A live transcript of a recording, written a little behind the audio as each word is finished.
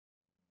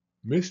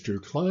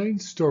Mr.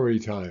 Klein's Story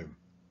Time.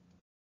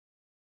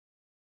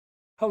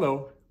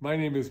 Hello, my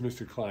name is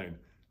Mr. Klein.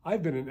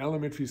 I've been an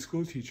elementary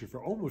school teacher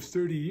for almost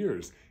 30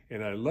 years,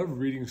 and I love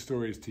reading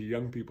stories to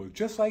young people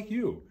just like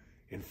you.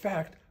 In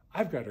fact,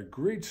 I've got a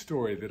great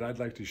story that I'd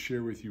like to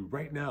share with you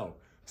right now.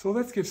 So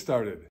let's get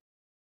started.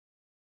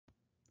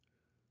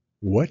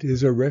 What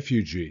is a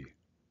Refugee?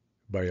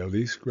 By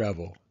Elise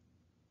Gravel.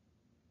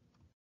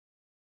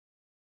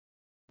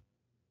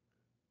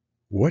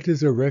 What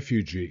is a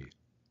refugee?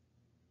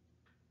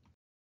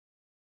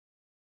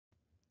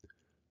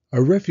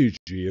 A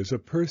refugee is a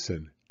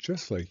person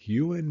just like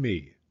you and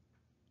me.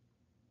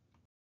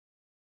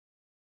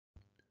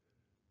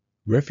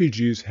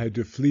 Refugees had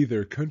to flee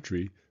their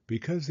country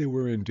because they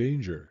were in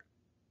danger.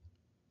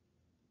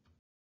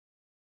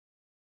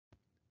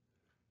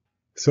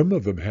 Some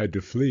of them had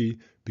to flee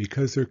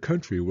because their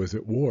country was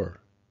at war.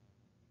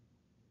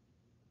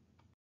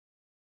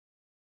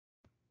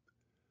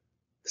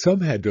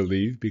 Some had to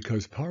leave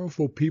because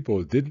powerful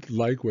people didn't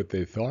like what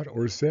they thought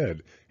or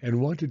said and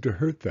wanted to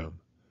hurt them.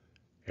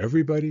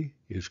 Everybody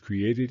is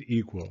created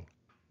equal.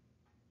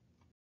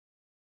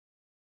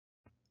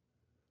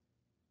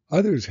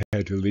 Others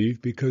had to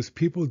leave because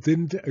people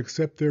didn't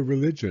accept their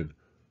religion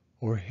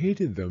or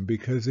hated them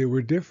because they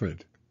were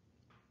different.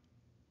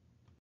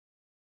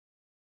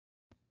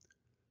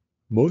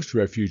 Most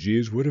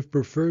refugees would have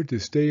preferred to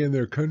stay in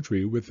their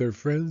country with their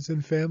friends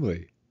and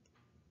family.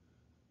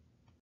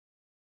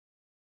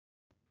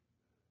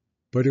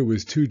 But it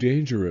was too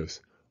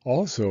dangerous.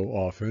 Also,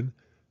 often,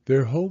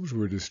 their homes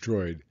were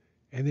destroyed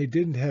and they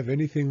didn't have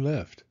anything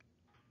left.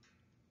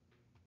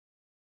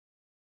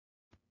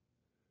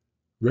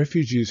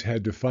 Refugees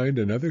had to find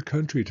another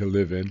country to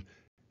live in,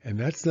 and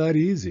that's not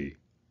easy.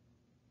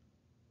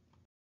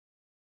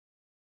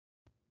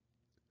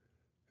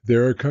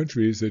 There are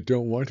countries that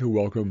don't want to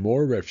welcome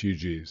more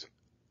refugees.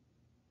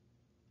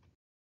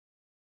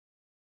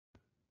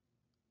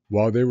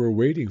 While they were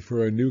waiting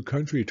for a new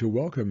country to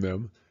welcome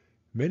them,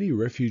 many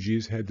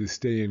refugees had to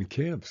stay in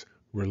camps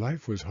where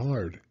life was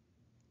hard.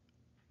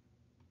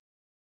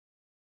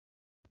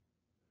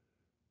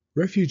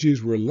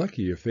 Refugees were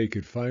lucky if they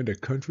could find a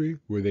country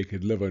where they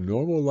could live a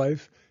normal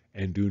life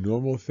and do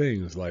normal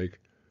things like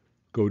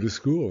go to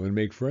school and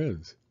make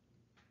friends,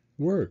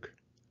 work,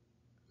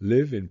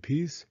 live in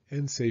peace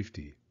and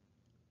safety.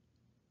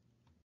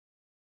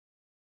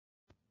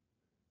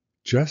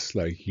 Just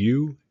like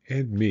you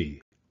and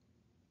me.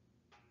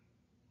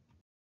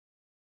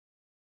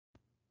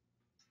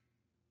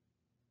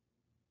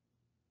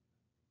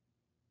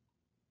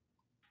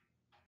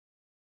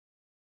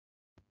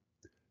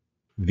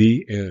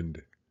 The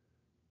end.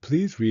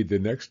 Please read the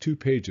next 2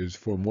 pages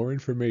for more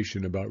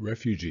information about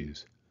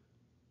refugees.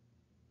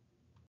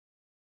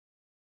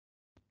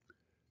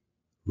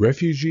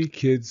 Refugee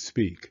Kids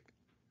Speak.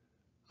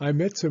 I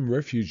met some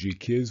refugee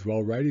kids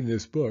while writing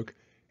this book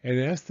and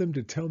asked them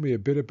to tell me a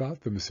bit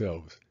about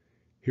themselves.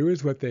 Here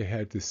is what they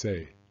had to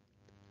say.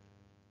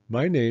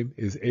 My name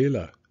is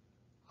Ayla.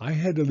 I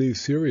had to leave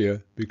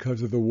Syria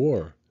because of the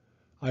war.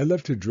 I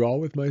love to draw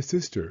with my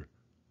sister.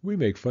 We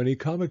make funny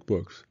comic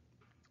books.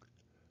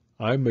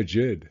 I'm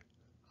Majid.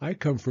 I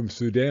come from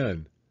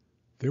Sudan.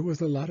 There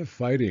was a lot of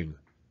fighting.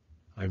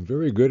 I'm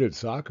very good at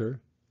soccer.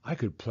 I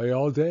could play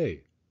all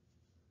day.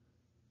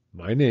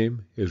 My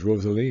name is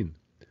Rosaline.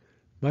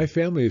 My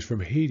family is from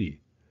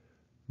Haiti.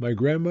 My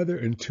grandmother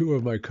and 2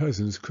 of my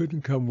cousins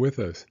couldn't come with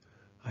us.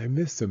 I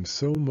miss them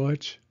so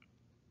much.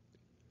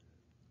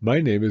 My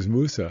name is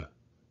Musa.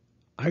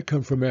 I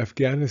come from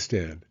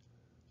Afghanistan.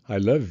 I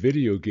love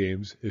video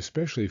games,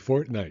 especially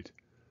Fortnite.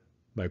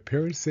 My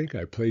parents think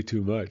I play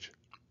too much.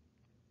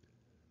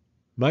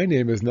 My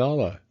name is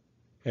Nala,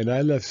 and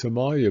I left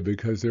Somalia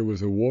because there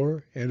was a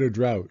war and a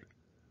drought.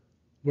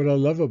 What I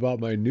love about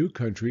my new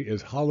country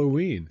is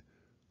Halloween.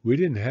 We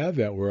didn't have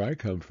that where I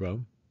come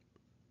from.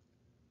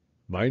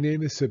 My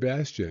name is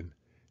Sebastian,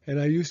 and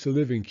I used to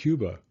live in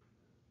Cuba.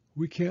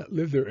 We can't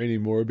live there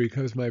anymore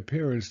because my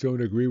parents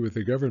don't agree with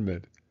the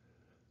government.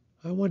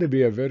 I want to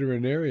be a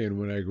veterinarian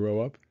when I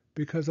grow up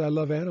because I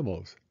love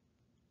animals.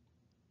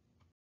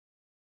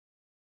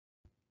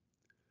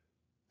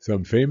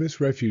 Some famous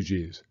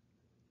refugees.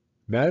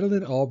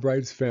 Madeleine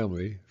Albright's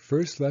family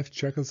first left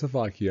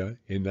Czechoslovakia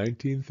in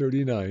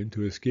 1939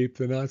 to escape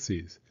the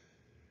Nazis.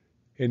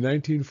 In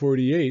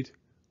 1948,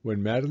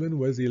 when Madeleine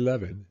was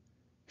 11,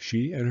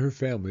 she and her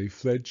family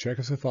fled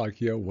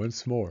Czechoslovakia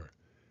once more,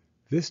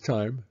 this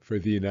time for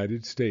the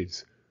United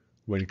States,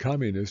 when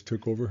communists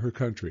took over her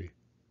country.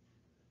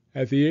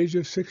 At the age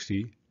of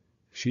 60,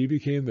 she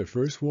became the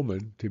first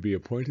woman to be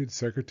appointed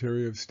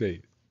Secretary of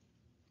State.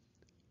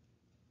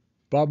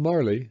 Bob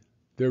Marley,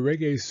 the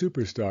reggae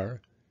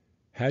superstar,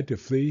 had to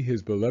flee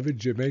his beloved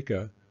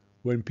Jamaica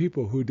when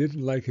people who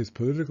didn't like his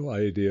political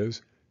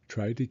ideas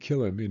tried to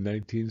kill him in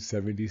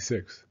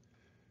 1976.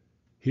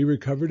 He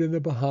recovered in the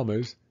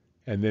Bahamas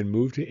and then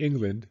moved to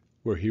England,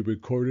 where he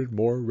recorded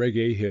more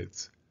reggae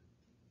hits.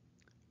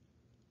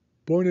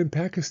 Born in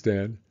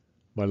Pakistan,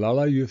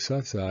 Malala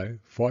Yousafzai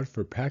fought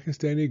for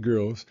Pakistani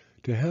girls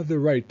to have the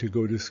right to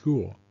go to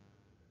school.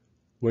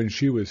 When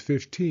she was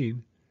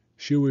 15,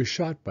 she was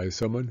shot by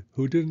someone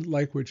who didn't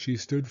like what she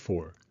stood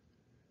for.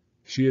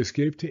 She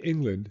escaped to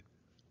England,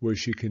 where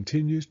she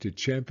continues to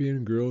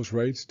champion girls'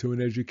 rights to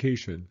an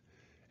education,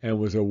 and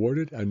was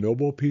awarded a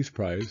Nobel Peace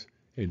Prize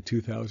in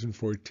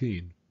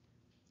 2014.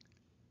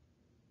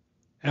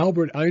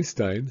 Albert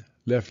Einstein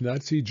left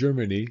Nazi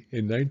Germany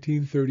in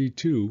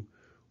 1932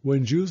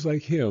 when Jews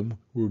like him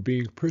were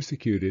being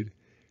persecuted,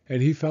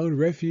 and he found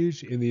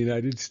refuge in the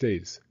United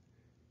States.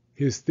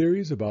 His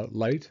theories about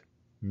light,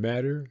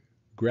 matter,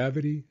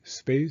 gravity,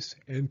 space,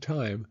 and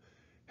time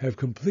have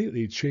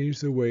completely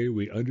changed the way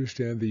we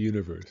understand the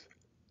universe.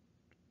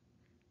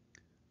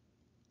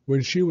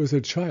 When she was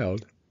a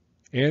child,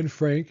 Anne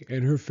Frank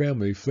and her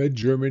family fled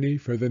Germany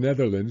for the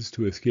Netherlands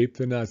to escape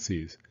the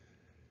Nazis.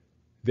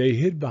 They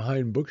hid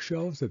behind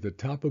bookshelves at the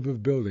top of a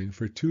building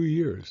for 2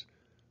 years,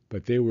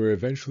 but they were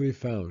eventually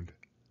found.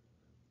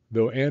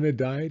 Though Anna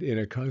died in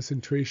a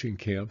concentration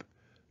camp,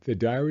 the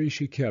diary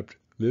she kept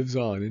lives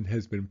on and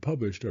has been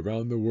published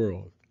around the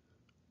world.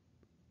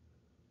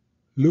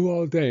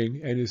 Luol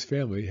Deng and his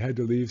family had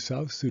to leave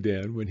South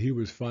Sudan when he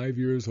was 5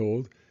 years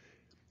old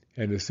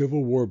and a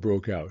civil war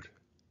broke out.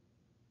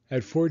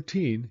 At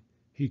 14,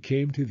 he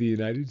came to the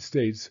United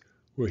States,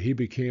 where he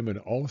became an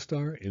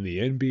all-star in the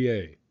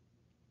NBA.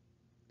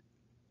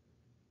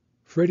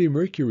 Freddie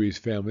Mercury's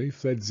family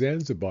fled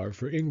Zanzibar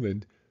for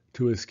England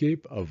to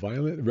escape a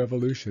violent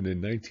revolution in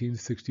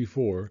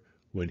 1964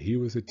 when he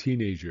was a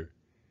teenager.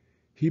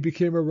 He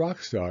became a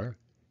rock star,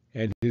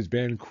 and his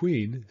band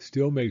Queen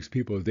still makes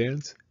people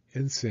dance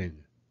and sing.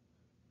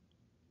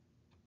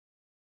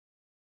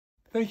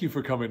 Thank you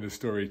for coming to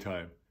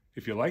Storytime.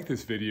 If you like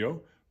this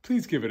video,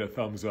 please give it a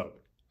thumbs up.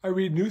 I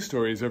read new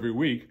stories every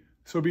week,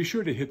 so be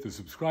sure to hit the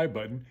subscribe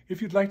button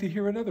if you'd like to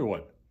hear another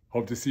one.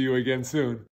 Hope to see you again soon.